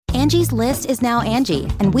Angie's List is now Angie,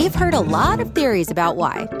 and we've heard a lot of theories about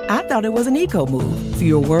why. I thought it was an eco move.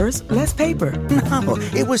 Fewer words, less paper. No,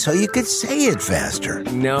 it was so you could say it faster.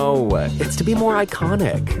 No, it's to be more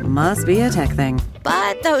iconic. Must be a tech thing.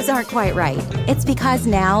 But those aren't quite right. It's because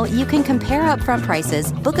now you can compare upfront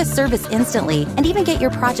prices, book a service instantly, and even get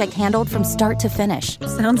your project handled from start to finish.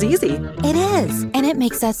 Sounds easy. It is, and it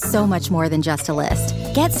makes us so much more than just a list.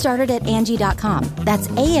 Get started at Angie.com. That's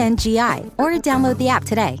ANGI, or download the app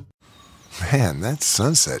today. Man, that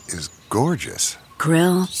sunset is gorgeous.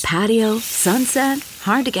 Grill, patio, sunset.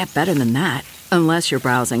 Hard to get better than that. Unless you're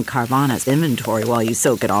browsing Carvana's inventory while you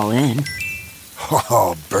soak it all in.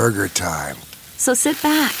 Oh, burger time. So sit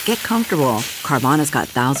back, get comfortable. Carvana's got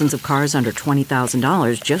thousands of cars under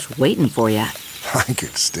 $20,000 just waiting for you. I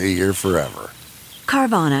could stay here forever.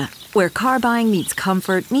 Carvana, where car buying meets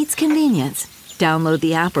comfort meets convenience. Download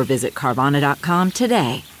the app or visit Carvana.com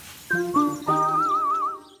today.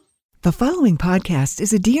 The following podcast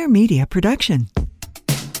is a Dear Media production.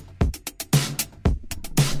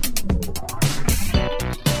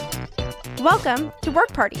 Welcome to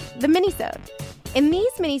WorkParty, the MINISODE. In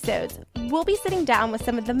these minisodes, we'll be sitting down with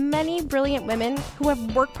some of the many brilliant women who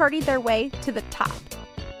have work-partied their way to the top.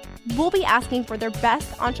 We'll be asking for their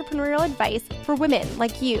best entrepreneurial advice for women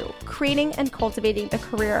like you, creating and cultivating the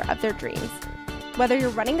career of their dreams. Whether you're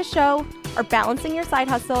running the show or balancing your side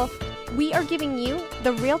hustle, we are giving you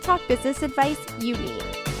the real talk business advice you need.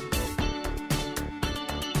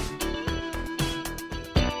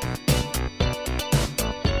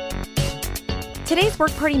 Today's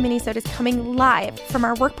WorkParty minisode is coming live from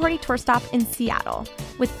our WorkParty tour stop in Seattle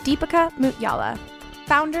with Deepica Mutyala,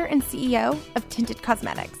 founder and CEO of Tinted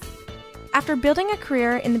Cosmetics. After building a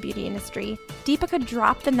career in the beauty industry, Deepica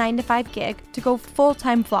dropped the 9-to-5 gig to go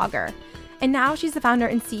full-time vlogger, and now she's the founder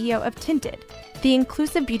and CEO of Tinted, the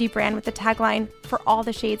inclusive beauty brand with the tagline, "For all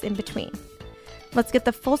the shades in between." Let's get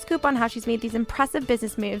the full scoop on how she's made these impressive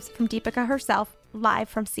business moves from Deepica herself, live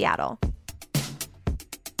from Seattle.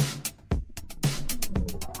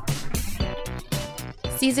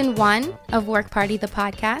 Season 1 of WorkParty the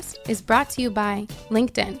podcast is brought to you by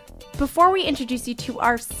LinkedIn. Before we introduce you to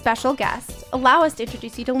our special guest, allow us to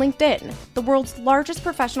introduce you to LinkedIn, the world's largest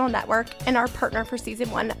professional network and our partner for Season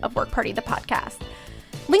 1 of WorkParty the podcast.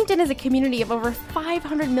 LinkedIn is a community of over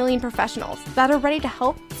 500 million professionals that are ready to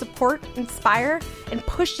help, support, inspire, and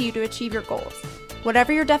push you to achieve your goals.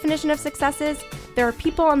 Whatever your definition of success is, there are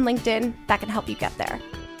people on LinkedIn that can help you get there.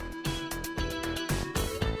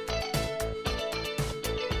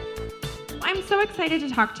 I'm so excited to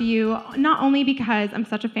talk to you, not only because I'm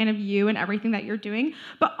such a fan of you and everything that you're doing,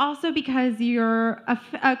 but also because you're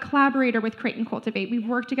a collaborator with Create and Cultivate. We've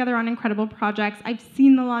worked together on incredible projects. I've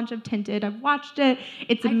seen the launch of Tinted. I've watched it.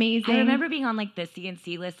 It's amazing. I remember being on like the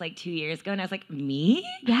CNC list like 2 years ago, and I was like, me?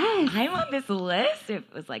 Yes. I'm on this list? It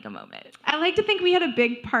was like a moment. I like to think we had a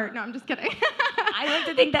big part. No, I'm just kidding. I like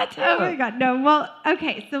to think that too. Oh my God, no. Well,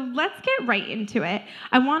 okay, so let's get right into it.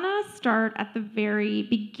 I want to start at the very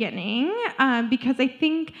beginning because I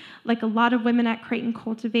think, like a lot of women at Create and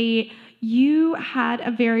Cultivate, you had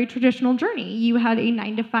a very traditional journey. You had a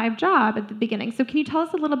 9-to-5 job at the beginning. So can you tell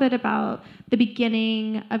us a little bit about the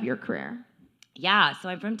beginning of your career? Yeah, so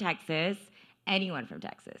I'm from Texas. Anyone from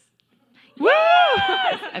Texas? Woo!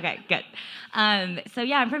 Okay, good. So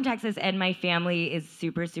yeah, I'm from Texas, and my family is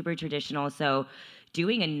super, super traditional. So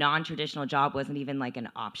doing a non-traditional job wasn't even like an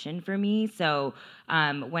option for me. So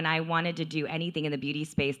when I wanted to do anything in the beauty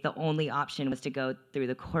space, the only option was to go through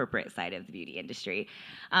the corporate side of the beauty industry.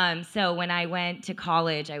 So when I went to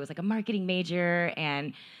college, I was like a marketing major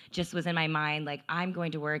and just was in my mind, like, I'm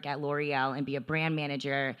going to work at L'Oreal and be a brand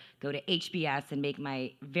manager, go to HBS and make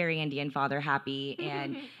my very Indian father happy,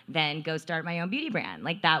 and then go start my own beauty brand.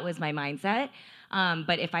 Like, that was my mindset.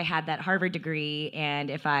 But if I had that Harvard degree and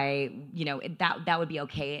if I, that would be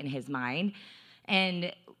okay in his mind.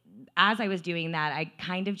 And as I was doing that, I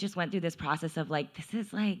kind of just went through this process of like, this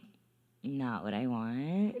is like not what I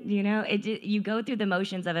want, you go through the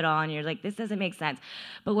motions of it all and you're like, this doesn't make sense.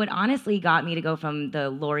 But what honestly got me to go from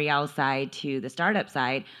the L'Oreal side to the startup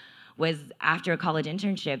side was after a college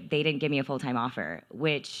internship, they didn't give me a full-time offer,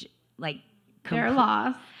 which like... Their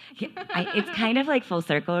loss. It's kind of like full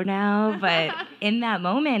circle now, but in that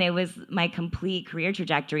moment, it was my complete career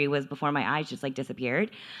trajectory was before my eyes just like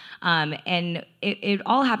disappeared. And it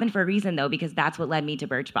all happened for a reason though, because that's what led me to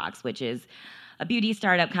Birchbox, which is a beauty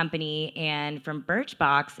startup company. And from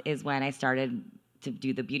Birchbox is when I started to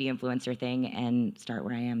do the beauty influencer thing and start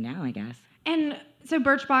where I am now, I guess. And so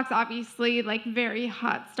Birchbox, obviously, like very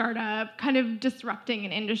hot startup, kind of disrupting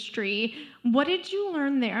an industry. What did you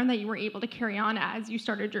learn there that you were able to carry on as you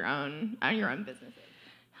started your own businesses?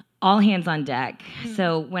 all hands on deck.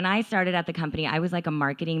 So when I started at the company, I was like a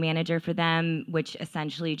marketing manager for them, which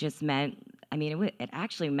essentially just meant, it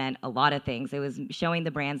actually meant a lot of things. It was showing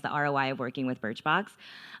the brands the ROI of working with Birchbox.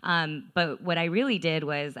 But what I really did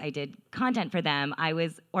was I did content for them. I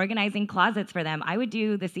was organizing closets for them. I would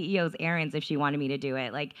do the CEO's errands if she wanted me to do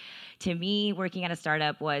it. Like, to me, working at a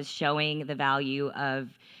startup was showing the value of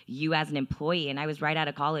you as an employee. And I was right out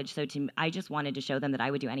of college, so I just wanted to show them that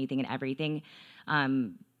I would do anything and everything.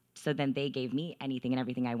 So then they gave me anything and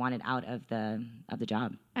everything I wanted out of the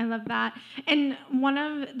job. I love that. And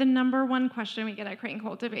the number one question we get at Create and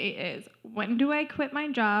Cultivate is, when do I quit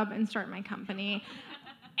my job and start my company?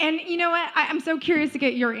 And you know what? I'm so curious to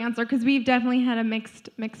get your answer, because we've definitely had a mixed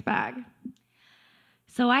bag.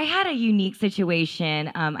 So I had a unique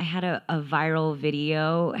situation. I had a viral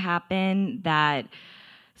video happen that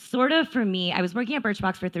sort of, for me, I was working at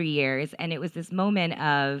Birchbox for 3 years, and it was this moment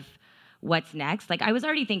of, what's next? Like, I was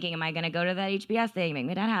already thinking, am I going to go to that HBS thing, make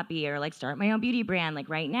my dad happy, or like start my own beauty brand like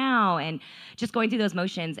right now? And just going through those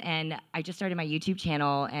motions. And I just started my YouTube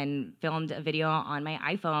channel and filmed a video on my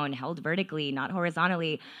iPhone, held vertically, not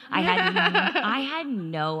horizontally. I had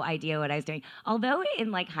no idea what I was doing. Although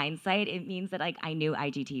in like hindsight, it means that like I knew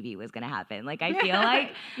IGTV was going to happen. Like, I feel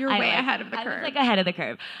like you're way ahead of the curve. I was like ahead of the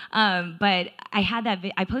curve. But I had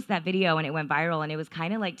I posted that video and it went viral, and it was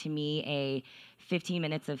kind of like, to me, a 15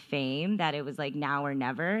 minutes of fame, that it was like now or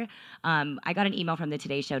never. I got an email from the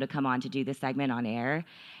Today Show to come on to do this segment on air.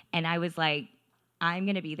 And I was like, I'm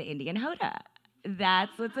going to be the Indian Hoda.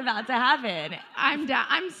 That's what's about to happen. I'm down.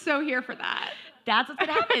 I'm so here for that. That's what's going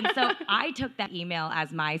to happen. So I took that email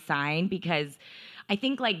as my sign, because I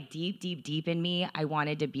think like deep in me, I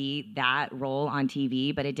wanted to be that role on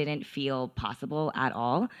TV, but it didn't feel possible at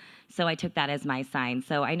all. So I took that as my sign.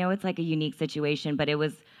 So I know it's like a unique situation, but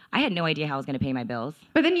I had no idea how I was going to pay my bills.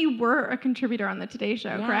 But then you were a contributor on the Today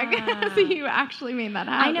Show, correct? So you actually made that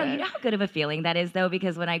happen. I know. You know how good of a feeling that is, though?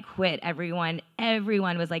 Because when I quit, everyone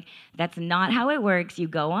was like, that's not how it works. You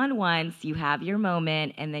go on once, you have your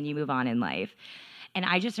moment, and then you move on in life. And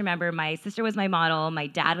I just remember my sister was my model. My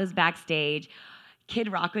dad was backstage. Kid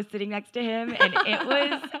Rock was sitting next to him, and it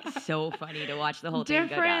was so funny to watch the whole thing go down.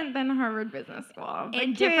 Different than Harvard Business School.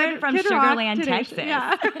 And different from Sugarland, Texas.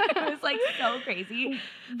 Yeah. It was like so crazy.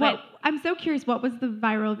 But I'm so curious, what was the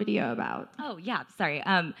viral video about? Oh, yeah, sorry.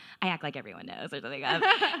 I act like everyone knows or something.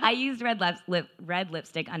 I used red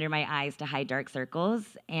lipstick under my eyes to hide dark circles,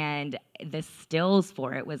 and the stills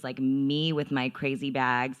for it was like me with my crazy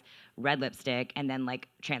bags, red lipstick, and then like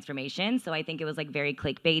transformation. So I think it was like very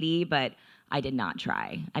clickbaity, but I did not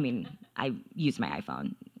try. I mean, I used my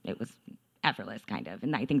iPhone. It was effortless, kind of,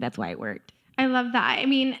 and I think that's why it worked. I love that. I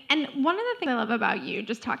mean, and one of the things I love about you,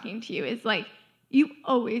 just talking to you, is like, you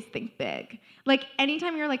always think big. Like,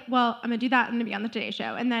 anytime you're like, well, I'm gonna do that, I'm gonna be on the Today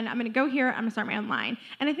Show, and then I'm gonna go here, I'm gonna start my own line.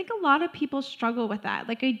 And I think a lot of people struggle with that.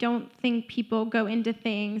 Like, I don't think people go into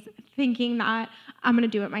things thinking that I'm gonna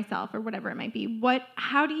do it myself or whatever it might be.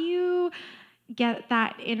 How do you get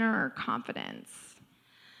that inner confidence?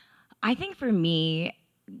 I think for me,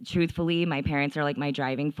 truthfully, my parents are like my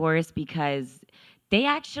driving force, because they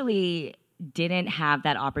actually didn't have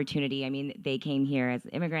that opportunity. I mean, they came here as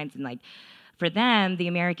immigrants, and like, for them, the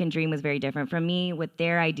American dream was very different from me. What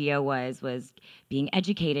their idea was being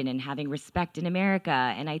educated and having respect in America.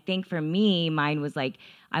 And I think for me, mine was like,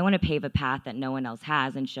 I want to pave a path that no one else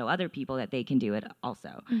has and show other people that they can do it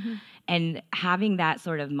also. Mm-hmm. And having that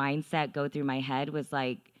sort of mindset go through my head was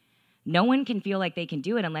like, no one can feel like they can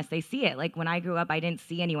do it unless they see it. Like, when I grew up, I didn't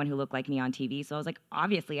see anyone who looked like me on TV. So I was like,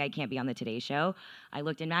 obviously I can't be on the Today Show. I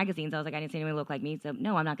looked in magazines. I was like, I didn't see anyone who looked like me. So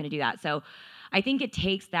no, I'm not going to do that. So I think it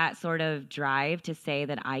takes that sort of drive to say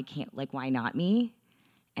that I can't, like, why not me?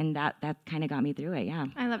 And that kind of got me through it, yeah.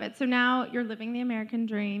 I love it. So now you're living the American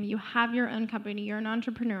dream. You have your own company. You're an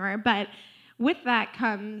entrepreneur. But with that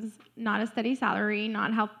comes not a steady salary,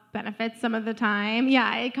 not health benefits some of the time.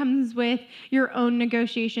 Yeah, it comes with your own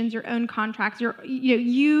negotiations, your own contracts,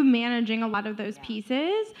 you managing a lot of those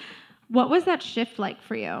pieces. What was that shift like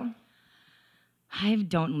for you? I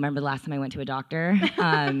don't remember the last time I went to a doctor.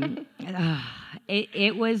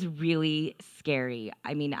 It was really scary.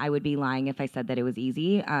 I mean, I would be lying if I said that it was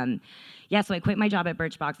easy. So I quit my job at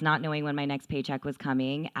Birchbox, not knowing when my next paycheck was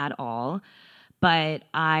coming at all. But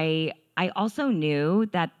I also knew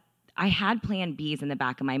that I had plan Bs in the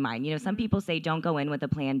back of my mind. You know, some people say don't go in with a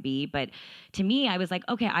plan B, but to me, I was like,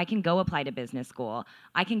 okay, I can go apply to business school.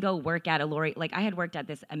 I can go work at like, I had worked at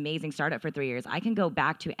this amazing startup for 3 years. I can go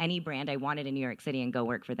back to any brand I wanted in New York City and go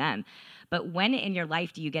work for them. But when in your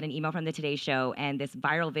life do you get an email from the Today Show and this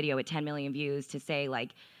viral video with 10 million views to say,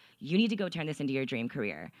 like, you need to go turn this into your dream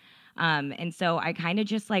career? And so I kind of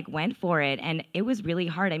just like went for it, and it was really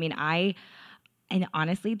hard. I mean, and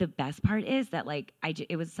honestly, the best part is that like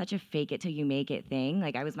it was such a fake it till you make it thing.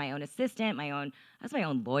 Like I was my own assistant, I was my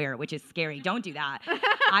own lawyer, which is scary. Don't do that.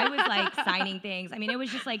 I was like signing things. I mean, it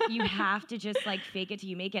was just like you have to just like fake it till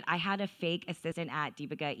you make it. I had a fake assistant at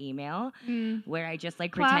Deepica email where I just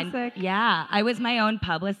like pretend. Classic. Yeah, I was my own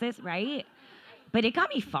publicist, right? But it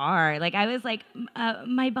got me far. Like I was like,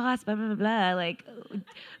 my boss, blah, blah, blah, blah. Like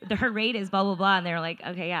her rate is blah, blah, blah. And they're like,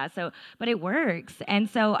 okay, yeah. So, but it works. And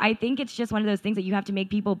so I think it's just one of those things that you have to make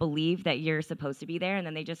people believe that you're supposed to be there. And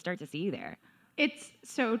then they just start to see you there. It's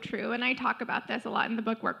so true, and I talk about this a lot in the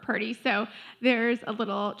book Work Party. So there's a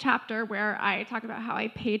little chapter where I talk about how I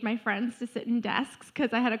paid my friends to sit in desks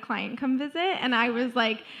because I had a client come visit, and I was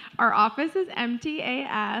like, our office is empty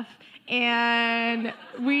AF, and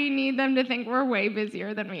we need them to think we're way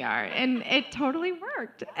busier than we are. And it totally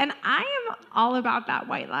worked. And I am all about that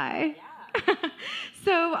white lie. Yeah.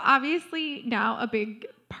 So obviously now a big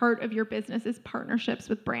part of your business is partnerships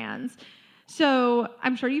with brands. So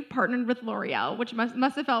I'm sure you've partnered with L'Oreal, which must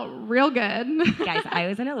have felt real good. Guys, I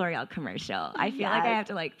was in a L'Oreal commercial. I feel like I have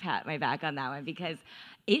to like pat my back on that one because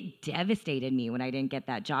it devastated me when I didn't get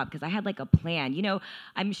that job because I had like a plan. You know,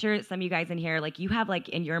 I'm sure some of you guys in here, like you have like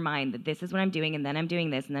in your mind that this is what I'm doing and then I'm doing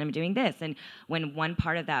this and then I'm doing this. And when one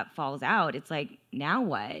part of that falls out, it's like, now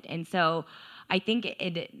what? And so I think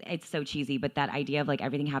it's so cheesy, but that idea of like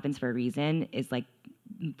everything happens for a reason is like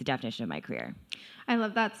the definition of my career. I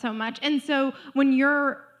love that so much. And so when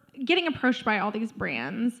you're getting approached by all these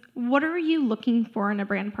brands, what are you looking for in a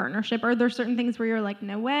brand partnership? Are there certain things where you're like,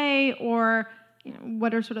 no way? Or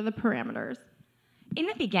what are sort of the parameters? In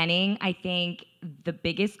the beginning, I think the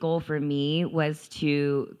biggest goal for me was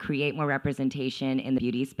to create more representation in the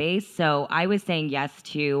beauty space. So I was saying yes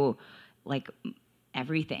to like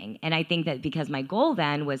everything. And I think that because my goal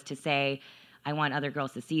then was to say, I want other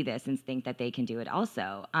girls to see this and think that they can do it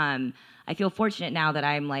also. I feel fortunate now that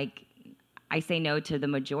I'm like, I say no to the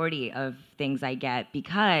majority of things I get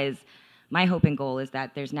because my hope and goal is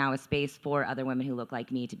that there's now a space for other women who look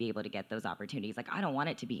like me to be able to get those opportunities. Like, I don't want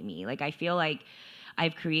it to be me. Like, I feel like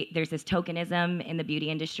there's this tokenism in the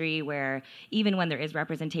beauty industry where even when there is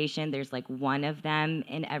representation, there's like one of them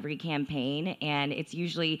in every campaign. And it's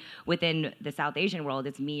usually within the South Asian world,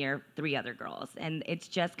 it's me or 3 other girls. And it's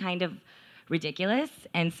just kind of ridiculous.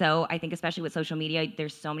 And so I think especially with social media,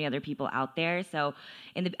 there's so many other people out there. So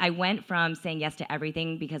I went from saying yes to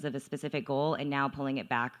everything because of a specific goal and now pulling it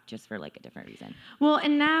back just for like a different reason. Well,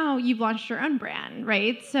 and now you've launched your own brand,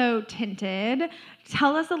 right? So Tinted,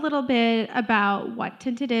 tell us a little bit about what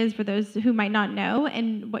Tinted is for those who might not know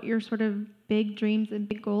and what your sort of big dreams and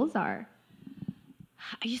big goals are.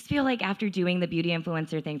 I just feel like after doing the beauty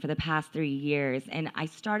influencer thing for the past 3 years, and I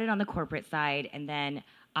started on the corporate side, and then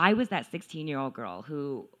I was that 16-year-old girl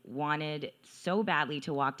who wanted so badly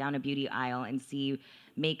to walk down a beauty aisle and see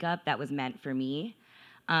makeup that was meant for me,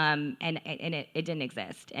 and it didn't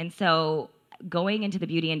exist. And so going into the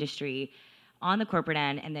beauty industry on the corporate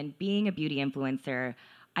end and then being a beauty influencer,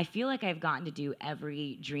 I feel like I've gotten to do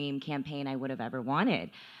every dream campaign I would have ever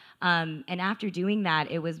wanted. And after doing that,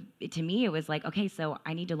 to me, it was like, okay, so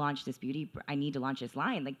I need to launch this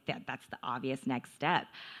line. Like that's the obvious next step.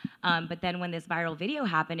 But then when this viral video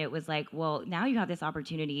happened, it was like, well, now you have this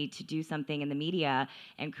opportunity to do something in the media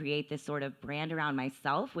and create this sort of brand around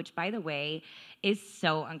myself, which by the way, is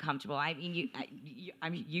so uncomfortable. I mean,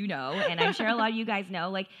 you know, and I'm sure a lot of you guys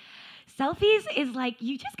know, like, selfies is like,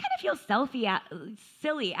 you just kind of feel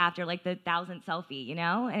silly after like the 1,000th selfie, you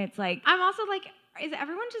know? And it's like, I'm also like, is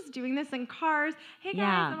everyone just doing this in cars? Hey guys,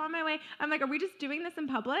 yeah. I'm on my way. I'm like, are we just doing this in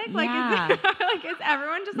public? Yeah. Like, is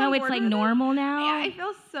everyone just no, it's like normal now. Yeah, I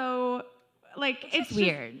feel so like it's just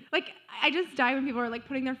weird. Like I just die when people are like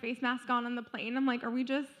putting their face mask on the plane. I'm like, are we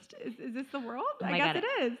just? Is this the world? Oh I guess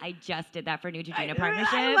it is. I just did that for Neutrogena partnership.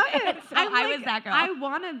 I love it. So I was that girl. I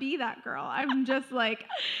want to be that girl. I'm just like.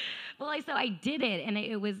 Well, so I did it, and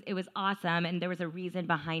it was awesome, and there was a reason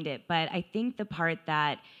behind it. But I think the part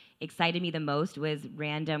that excited me the most was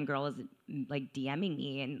random girls like DMing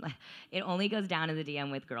me, and it only goes down in the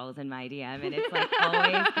DM with girls in my DM, and it's like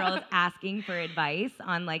always girls asking for advice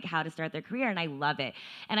on like how to start their career, and I love it.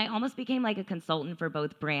 And I almost became like a consultant for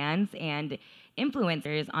both brands and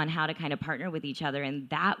influencers on how to kind of partner with each other, and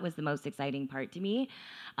that was the most exciting part to me.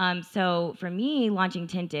 So for me, launching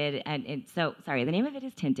Tinted, the name of it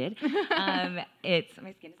is Tinted. My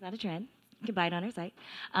skin is not a trend. You can buy it on our site.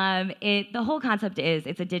 The whole concept is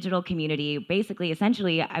it's a digital community. Basically,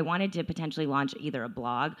 essentially, I wanted to potentially launch either a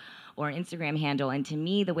blog or an Instagram handle. And to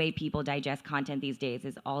me, the way people digest content these days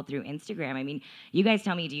is all through Instagram. I mean, you guys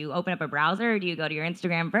tell me, do you open up a browser or do you go to your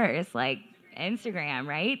Instagram first? Like Instagram,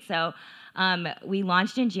 right? So we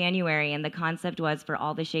launched in January, and the concept was for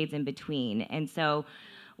all the shades in between. And so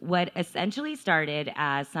what essentially started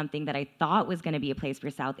as something that I thought was going to be a place for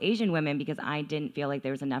South Asian women because I didn't feel like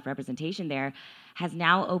there was enough representation there has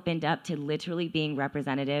now opened up to literally being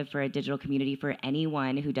representative for a digital community for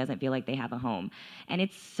anyone who doesn't feel like they have a home. And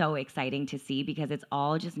it's so exciting to see because it's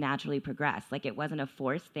all just naturally progressed. Like it wasn't a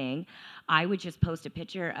forced thing. I would just post a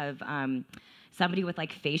picture of somebody with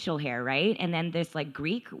like facial hair, right? And then this like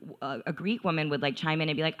a Greek woman would like chime in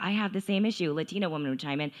and be like, I have the same issue. Latina woman would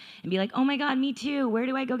chime in and be like, oh my God, me too. Where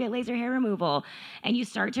do I go get laser hair removal? And you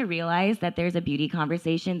start to realize that there's a beauty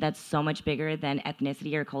conversation that's so much bigger than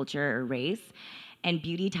ethnicity or culture or race. And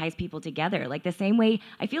beauty ties people together. Like the same way,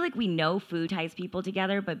 I feel like we know food ties people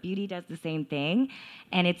together, but beauty does the same thing.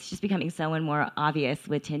 And it's just becoming so and more obvious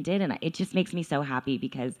with Tinted. And it just makes me so happy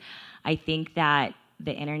because I think that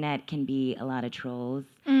the internet can be a lot of trolls.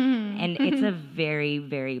 And it's a very,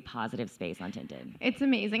 very positive space on Tinted. It's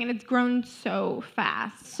amazing, and it's grown so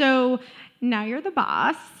fast. So now you're the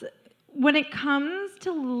boss. When it comes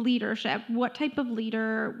to leadership, what type of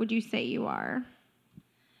leader would you say you are?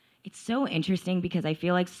 It's so interesting because I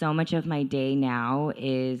feel like so much of my day now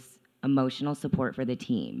is emotional support for the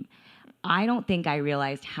team. I don't think I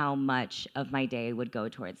realized how much of my day would go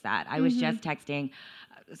towards that. I was just texting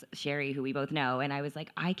Sherry, who we both know, and I was like,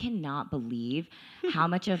 I cannot believe how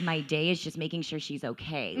much of my day is just making sure she's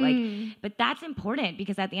okay. Like, but that's important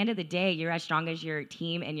because at the end of the day, you're as strong as your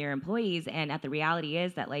team and your employees. And the reality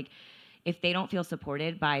is that like, if they don't feel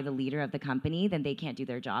supported by the leader of the company, then they can't do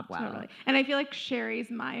their job well. Totally. And I feel like Sherry's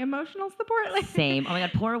my emotional support. Like, same. Oh my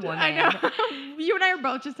God, poor woman. I know. You and I are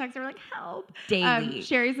both just texting. We're like, help. Daily.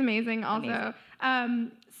 Sherry's amazing also.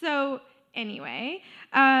 So anyway,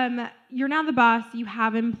 you're now the boss. You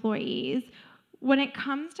have employees. When it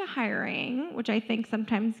comes to hiring, which I think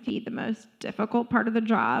sometimes can be the most difficult part of the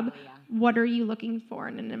job, what are you looking for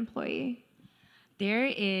in an employee? There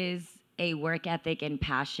is a work ethic and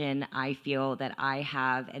passion I feel that I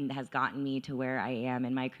have and has gotten me to where I am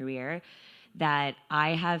in my career that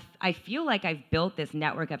I feel like I've built this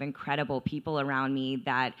network of incredible people around me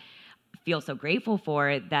that feel so grateful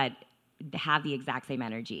for that have the exact same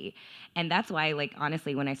energy. And that's why, like,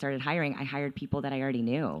 honestly, when I started hiring, I hired people that I already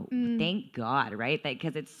knew. Thank God, right?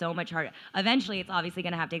 Because it's so much harder. Eventually, it's obviously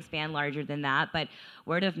going to have to expand larger than that, but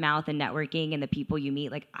word of mouth and networking and the people you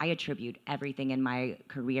meet, like, I attribute everything in my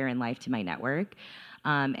career and life to my network.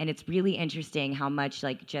 And it's really interesting how much,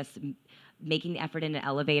 like, just making the effort in an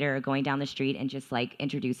elevator or going down the street and just, like,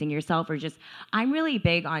 introducing yourself or just, I'm really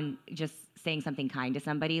big on just saying something kind to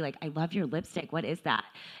somebody, like, I love your lipstick, what is that?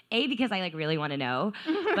 A, because I like really want to know,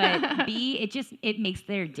 but B, it makes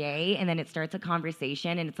their day, and then it starts a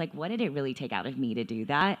conversation, and it's like, what did it really take out of me to do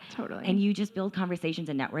that? Totally. And you just build conversations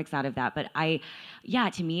and networks out of that. But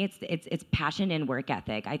to me, it's passion and work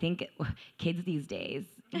ethic. I think kids these days,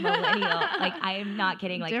 millennial, like, I am not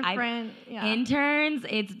kidding. Like, interns,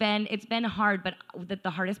 it's been hard, but the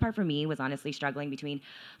hardest part for me was honestly struggling between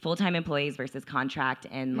full-time employees versus contract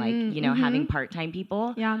and like, having part-time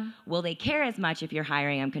people. Yeah. Will they care as much if you're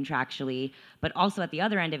hiring them contractually? But also at the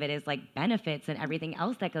other end of it is like benefits and everything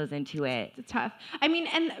else that goes into it. It's tough. I mean,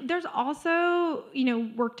 and there's also,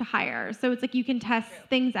 work to hire. So it's like you can test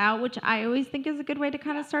things out, which I always think is a good way to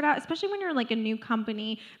kind of start out, especially when you're like a new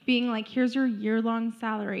company, being like, here's your year-long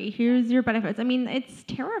salary, here's your benefits. I mean, it's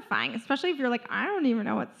terrifying, especially if you're like, I don't even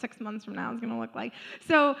know what 6 months from now is going to look like.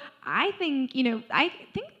 So I think, I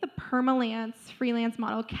think the freelance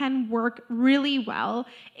model can work really well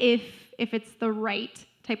if it's the right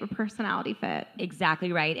type of personality fit.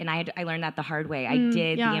 Exactly right. And I learned that the hard way. I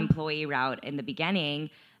did the employee route in the beginning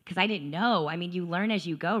because I didn't know. I mean, you learn as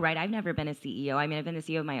you go, right? I've never been a CEO. I mean, I've been the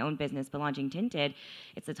CEO of my own business, but launching Tinted,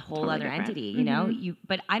 it's this whole other entity, you know?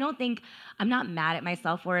 But I don't think, I'm not mad at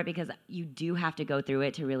myself for it because you do have to go through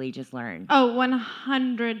it to really just learn. Oh,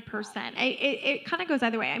 100%. It kind of goes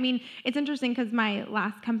either way. I mean, it's interesting because my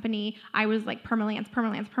last company, I was like permalance.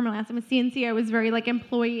 I'm a CNC. I was very like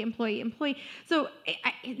employee. So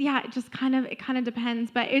it kind of depends.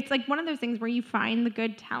 But it's like one of those things where you find the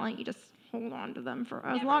good talent, you just hold on to them for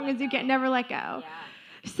as long as you can, never let go. Yeah.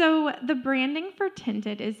 So the branding for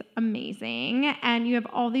Tinted is amazing, and you have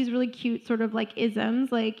all these really cute sort of like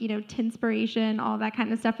isms, like, you know, Tinspiration, all that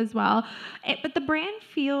kind of stuff as well. But the brand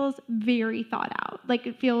feels very thought out. Like,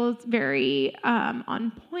 it feels very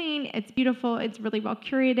on point. It's beautiful. It's really well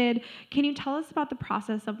curated. Can you tell us about the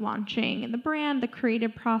process of launching the brand, the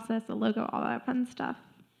creative process, the logo, all that fun stuff?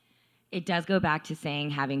 It does go back to saying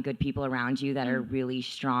having good people around you that are really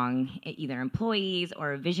strong, either employees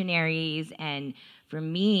or visionaries. And for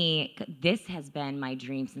me, this has been my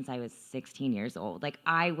dream since I was 16 years old. Like,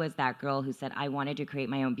 I was that girl who said I wanted to create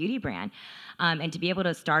my own beauty brand. And to be able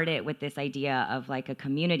to start it with this idea of like a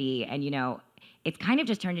community, and, you know, it's kind of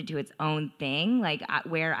just turned into its own thing, like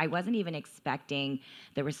where I wasn't even expecting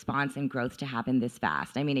the response and growth to happen this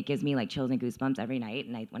fast. I mean, it gives me like chills and goosebumps every night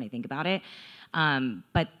when I think about it.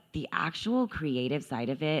 But the actual creative side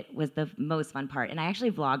of it was the most fun part. And I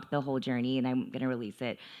actually vlogged the whole journey, and I'm going to release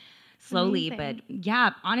it slowly. Amazing. But yeah,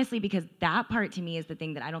 honestly, because that part to me is the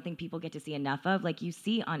thing that I don't think people get to see enough of. Like, you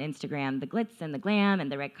see on Instagram the glitz and the glam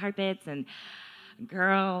and the red carpets, and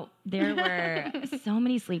girl, there were so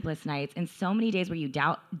many sleepless nights and so many days where you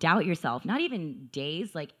doubt yourself. Not even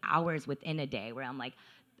days, like hours within a day, where I'm like,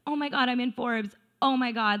 oh my God, I'm in Forbes. Oh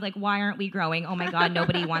my God, like, why aren't we growing? Oh my God,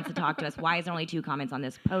 nobody wants to talk to us. Why is there only 2 comments on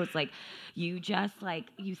this post? Like, you just, like,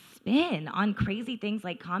 you spin on crazy things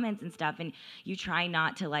like comments and stuff, and you try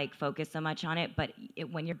not to, like, focus so much on it, but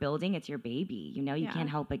when you're building, it's your baby. You know, you can't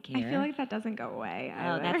help but care. I feel like that doesn't go away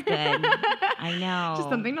either. Oh, that's good. I know. Just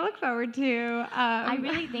something to look forward to. I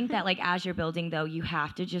really think that, like, as you're building, though, you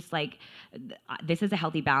have to just, like, this is a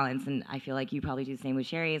healthy balance, and I feel like you probably do the same with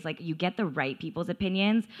Sherry, is, like, you get the right people's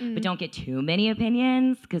opinions, but don't get too many opinions,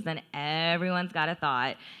 because then everyone's got a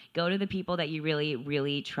thought. Go to the people that you really,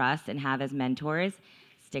 really trust and have as mentors,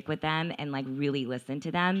 stick with them, and, like, really listen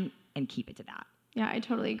to them and keep it to that. Yeah, I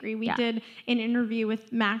totally agree. We did an interview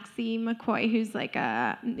with Maxie McCoy, who's like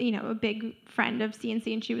a big friend of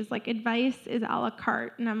CNC, and she was like, advice is a la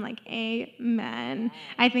carte. And I'm like, amen.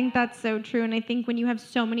 I think that's so true. And I think when you have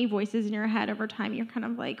so many voices in your head over time, you're kind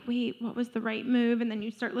of like, wait, what was the right move? And then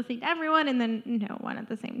you start listening to everyone and then no one at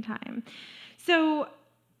the same time. So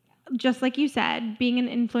just like you said, being an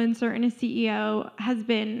influencer and a CEO has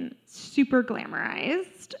been super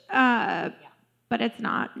glamorized. But it's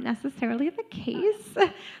not necessarily the case.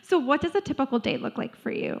 So what does a typical day look like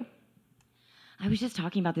for you? I was just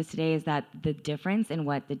talking about this today, is that the difference in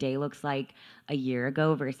what the day looks like a year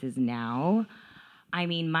ago versus now. I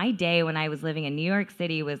mean, my day when I was living in New York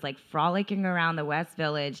City was like frolicking around the West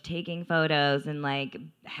Village, taking photos and like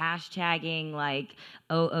hashtagging like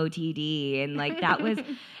OOTD. And like that was,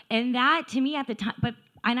 and that to me at the time,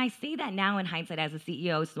 and I say that now in hindsight as a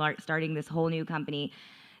CEO starting this whole new company,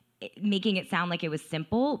 making it sound like it was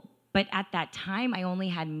simple, but at that time I only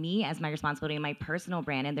had me as my responsibility and my personal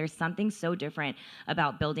brand, and there's something so different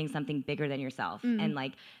about building something bigger than yourself and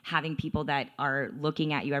like having people that are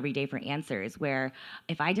looking at you every day for answers, where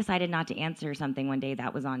if I decided not to answer something one day,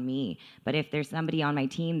 that was on me, but if there's somebody on my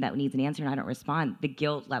team that needs an answer and I don't respond, the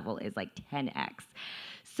guilt level is like 10x.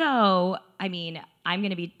 So, I mean, I'm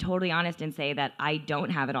going to be totally honest and say that I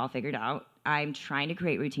don't have it all figured out. I'm trying to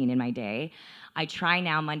create routine in my day. I try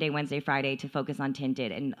now Monday, Wednesday, Friday to focus on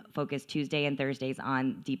Tinted and focus Tuesday and Thursdays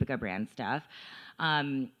on Deepica brand stuff.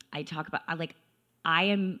 I talk about,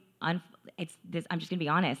 I'm just gonna be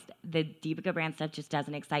honest. The Deepica brand stuff just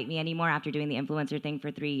doesn't excite me anymore after doing the influencer thing for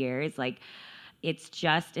 3 years. Like, it's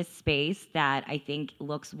just a space that I think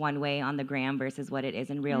looks one way on the gram versus what it is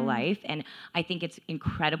in real life. And I think it's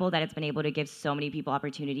incredible that it's been able to give so many people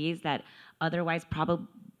opportunities that otherwise probably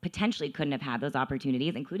potentially couldn't have had those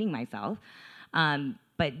opportunities, including myself.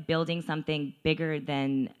 But building something bigger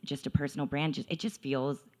than just a personal brand, it just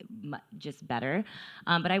feels just better.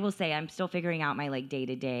 But I will say I'm still figuring out my like day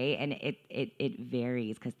to day, and it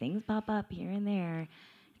varies because things pop up here and there.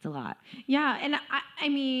 It's a lot. Yeah, and I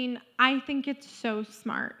mean, I think it's so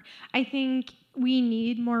smart. I think we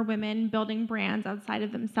need more women building brands outside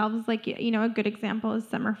of themselves. Like, you know, a good example is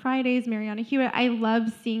Summer Fridays, Mariana Hewitt. I love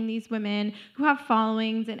seeing these women who have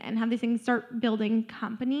followings and have these things start building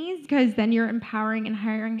companies, because then you're empowering and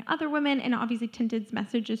hiring other women. And obviously Tinted's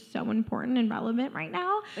message is so important and relevant right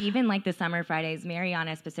now. Even like the Summer Fridays,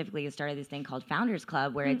 Mariana specifically has started this thing called Founders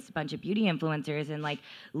Club, where it's a bunch of beauty influencers. And like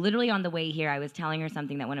literally on the way here, I was telling her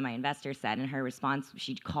something that one of my investors said, and her response,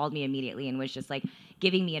 she called me immediately and was just like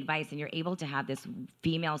giving me advice. And you're able to have this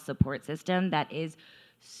female support system that is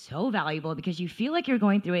so valuable because you feel like you're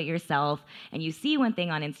going through it yourself, and you see one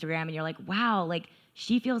thing on Instagram and you're like, wow, like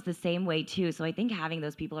she feels the same way too. So I think having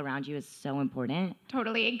those people around you is so important.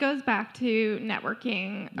 Totally. It goes back to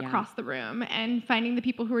networking across the room and finding the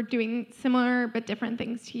people who are doing similar but different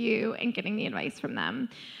things to you and getting the advice from them.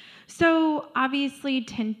 So obviously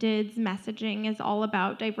Tinted's messaging is all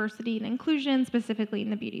about diversity and inclusion, specifically in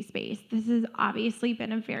the beauty space. This has obviously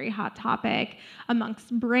been a very hot topic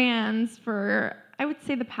amongst brands for, I would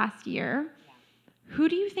say, the past year. Who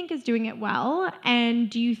do you think is doing it well? And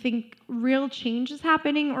do you think real change is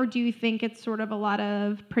happening, or do you think it's sort of a lot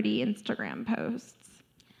of pretty Instagram posts?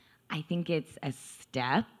 I think it's a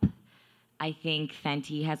step. I think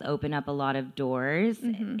Fenty has opened up a lot of doors,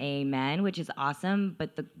 amen, which is awesome.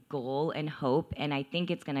 But the goal and hope, and I think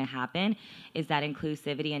it's going to happen, is that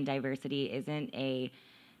inclusivity and diversity isn't a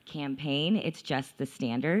campaign. It's just the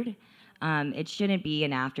standard. It shouldn't be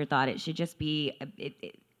an afterthought. It should just be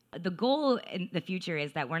the goal in the future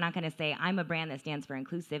is that we're not going to say, I'm a brand that stands for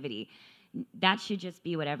inclusivity. That should just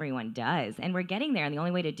be what everyone does. And we're getting there. And the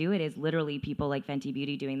only way to do it is literally people like Fenty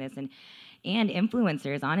Beauty doing this and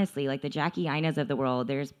influencers, honestly, like the Jackie Ainas of the world.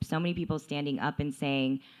 There's so many people standing up and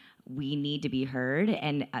saying, we need to be heard,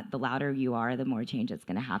 and the louder you are, the more change that's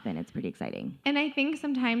going to happen. It's pretty exciting. And I think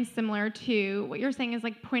sometimes similar to what you're saying is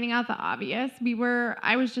like pointing out the obvious.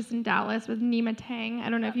 I was just in Dallas with Nima Tang.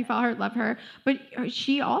 I don't know if you follow her, love her, but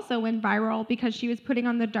she also went viral because she was putting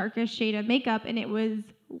on the darkest shade of makeup, and it was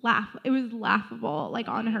laughable, like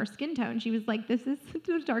on her skin tone. She was like, this is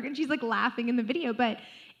so dark, and she's like laughing in the video, but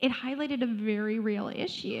it highlighted a very real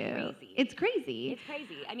issue. It's crazy.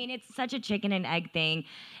 I mean, it's such a chicken and egg thing,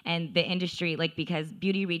 and the industry, like, because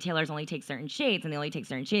beauty retailers only take certain shades, and they only take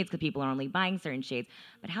certain shades because people are only buying certain shades.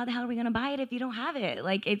 But how the hell are we going to buy it if you don't have it?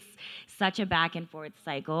 Like, it's such a back and forth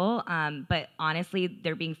cycle. But honestly,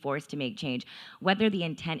 they're being forced to make change. Whether the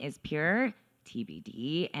intent is pure,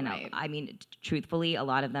 TBD, and I mean, truthfully, a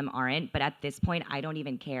lot of them aren't, but at this point, I don't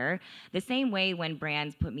even care. The same way when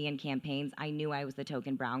brands put me in campaigns, I knew I was the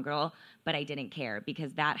token brown girl, but I didn't care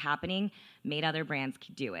because that happening made other brands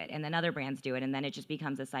do it, and then other brands do it, and then it just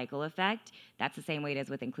becomes a cycle effect. That's the same way it is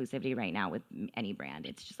with inclusivity right now with any brand.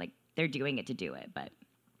 It's just like they're doing it to do it, but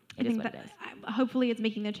it is what it is. Hopefully it's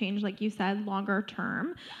making the change, like you said, longer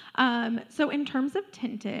term. So in terms of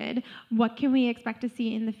Tinted, what can we expect to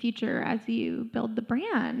see in the future as you build the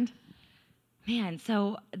brand? Man,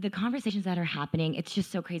 so the conversations that are happening, it's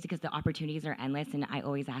just so crazy because the opportunities are endless. And I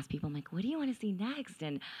always ask people, I'm like, what do you want to see next?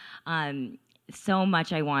 And so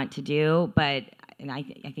much I want to do, but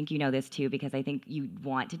I think you know this too, because I think you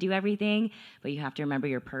want to do everything, but you have to remember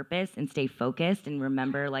your purpose and stay focused and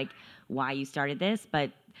remember like why you started this.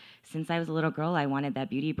 But since I was a little girl, I wanted that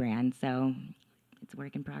beauty brand, so it's a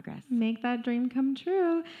work in progress. Make that dream come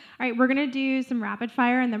true. All right, we're gonna do some rapid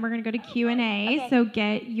fire, and then we're gonna go to Q&A. Okay. So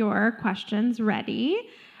get your questions ready.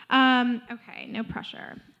 Okay, no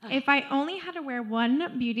pressure. Okay. If I only had to wear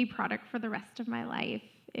one beauty product for the rest of my life,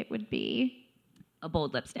 it would be a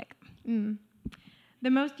bold lipstick. The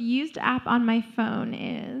most used app on my phone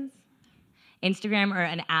is Instagram, or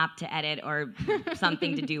an app to edit, or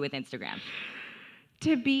something to do with Instagram.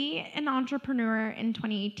 To be an entrepreneur in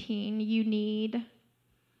 2018, you need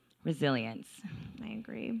resilience. I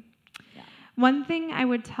agree. Yeah. One thing I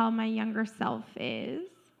would tell my younger self is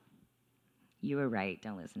you were right.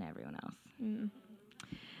 Don't listen to everyone else.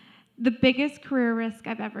 The biggest career risk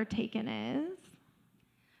I've ever taken is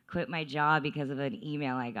quit my job because of an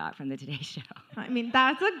email I got from the Today Show. I mean,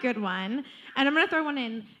 that's a good one. And I'm going to throw one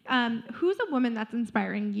in. Who's a woman that's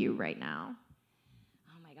inspiring you right now?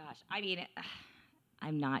 Oh, my gosh. I mean,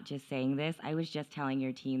 I'm not just saying this. I was just telling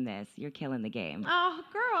your team this. You're killing the game. Oh,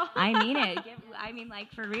 girl. I mean it. I mean,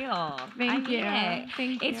 like, for real. Thank you. Thank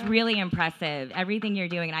you. It's really impressive, everything you're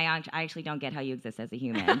doing. And I actually don't get how you exist as a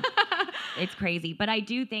human. It's crazy. But I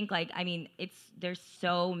do think, like, I mean, there's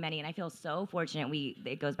so many, and I feel so fortunate.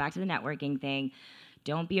 It goes back to the networking thing.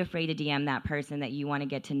 Don't be afraid to DM that person that you want to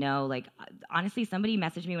get to know. Like, honestly, somebody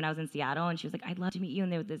messaged me when I was in Seattle, and she was like, I'd love to meet you.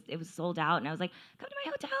 And it was sold out. And I was like, come to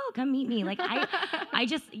my hotel. Come meet me. Like, because I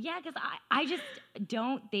just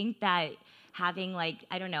don't think that having, like,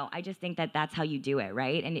 I don't know. I just think that that's how you do it,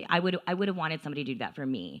 right? And I would have wanted somebody to do that for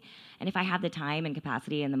me. And if I have the time and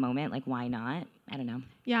capacity in the moment, like, why not? I don't know.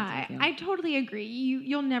 Yeah, I totally agree.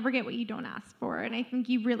 You'll never get what you don't ask for. And I think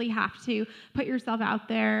you really have to put yourself out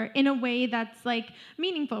there in a way that's like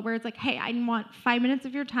meaningful, where it's like, hey, I want 5 minutes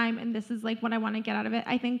of your time, and this is like what I want to get out of it.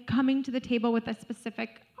 I think coming to the table with a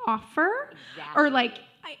specific offer or like,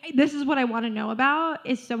 this is what I want to know about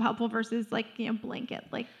is so helpful versus like, blanket,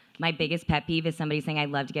 like, My biggest pet peeve is somebody saying,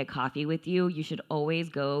 I'd love to get coffee with you. You should always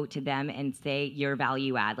go to them and say your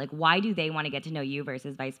value add. Like, why do they want to get to know you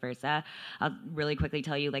versus vice versa? I'll really quickly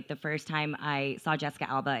tell you, like, the first time I saw Jessica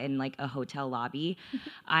Alba in, like, a hotel lobby,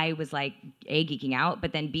 I was, like, A, geeking out,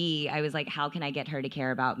 but then B, I was like, how can I get her to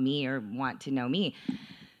care about me or want to know me?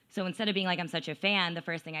 So instead of being like, I'm such a fan, the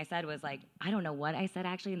first thing I said was like, I don't know what I said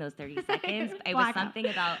actually in those 30 seconds. It was something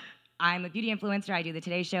about, I'm a beauty influencer, I do the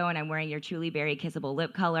Today Show, and I'm wearing your truly berry kissable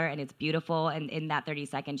lip color, and it's beautiful. And in that 30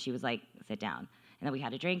 seconds, she was like, sit down. And then we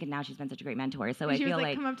had a drink, and now she's been such a great mentor. So I feel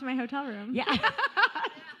like, come up to my hotel room. Yeah.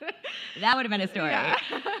 That would have been a story. Yeah.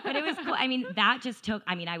 But it was cool. I mean, that just took,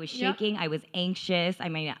 I mean, I was shaking. Yep. I was anxious. I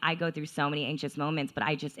mean, I go through so many anxious moments, but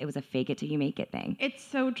it was a fake it till you make it thing. It's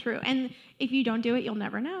so true. And if you don't do it, you'll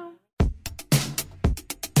never know.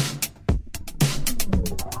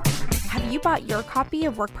 Have you bought your copy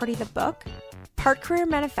of WorkParty the book? Part career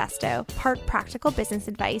manifesto, part practical business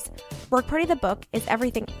advice, WorkParty the book is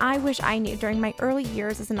everything I wish I knew during my early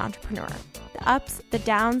years as an entrepreneur. The ups, the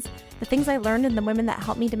downs, the things I learned, and the women that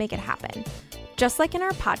helped me to make it happen. Just like in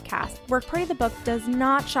our podcast, WorkParty the book does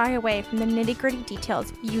not shy away from the nitty-gritty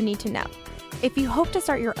details you need to know. If you hope to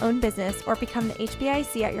start your own business or become the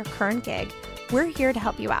HBIC at your current gig, we're here to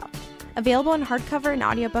help you out. Available in hardcover and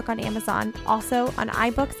audiobook on Amazon, also on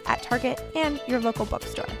iBooks at Target and your local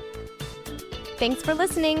bookstore. Thanks for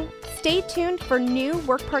listening. Stay tuned for new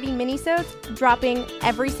WorkParty minisodes dropping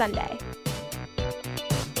every Sunday.